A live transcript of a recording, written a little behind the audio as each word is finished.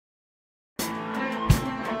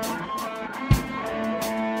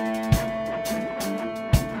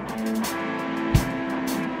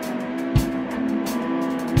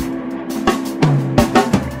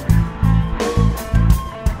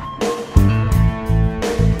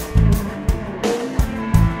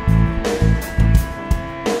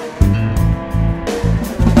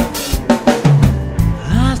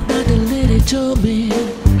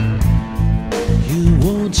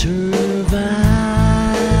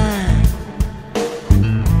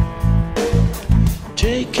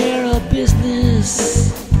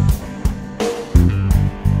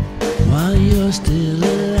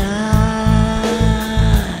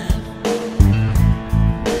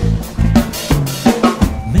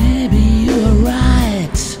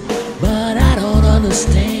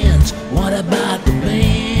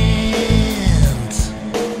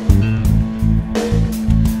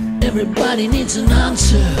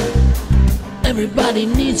Everybody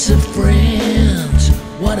needs a friend.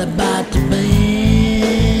 What about the band?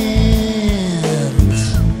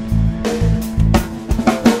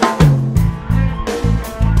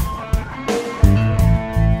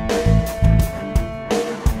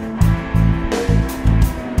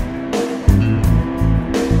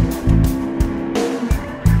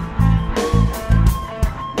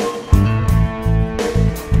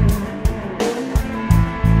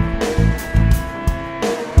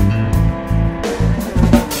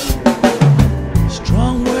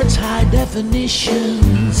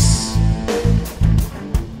 Definitions,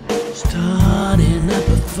 starting up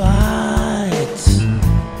a fight.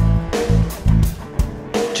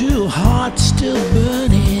 Two hearts still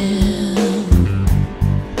burning,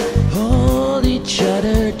 hold each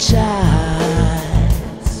other tight.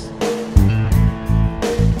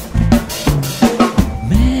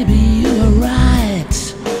 Maybe you are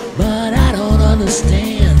right, but I don't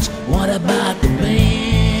understand. What about the band?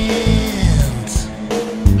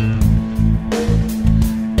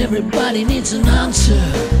 Everybody needs an answer.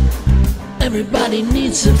 Everybody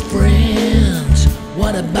needs a friend.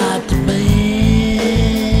 What about the band?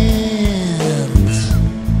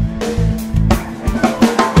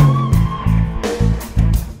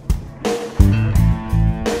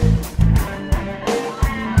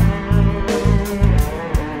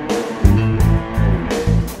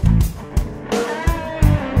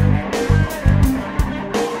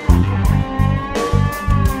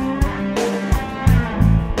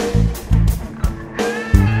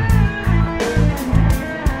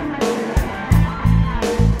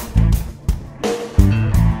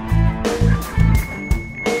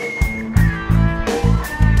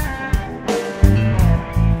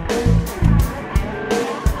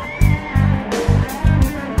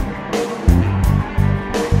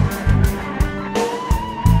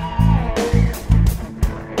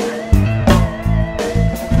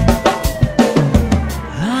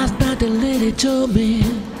 The lady told me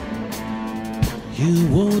you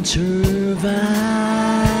won't survive.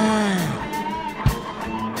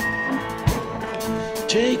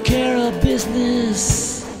 Take care of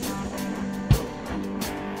business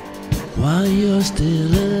while you're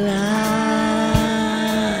still alive.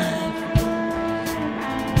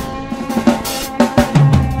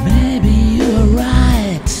 Maybe you're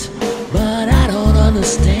right, but I don't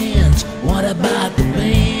understand. What about the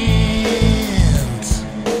band?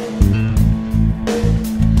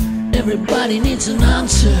 Everybody needs an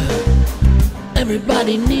answer.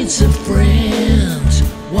 Everybody needs a friend.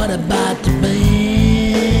 What about the band?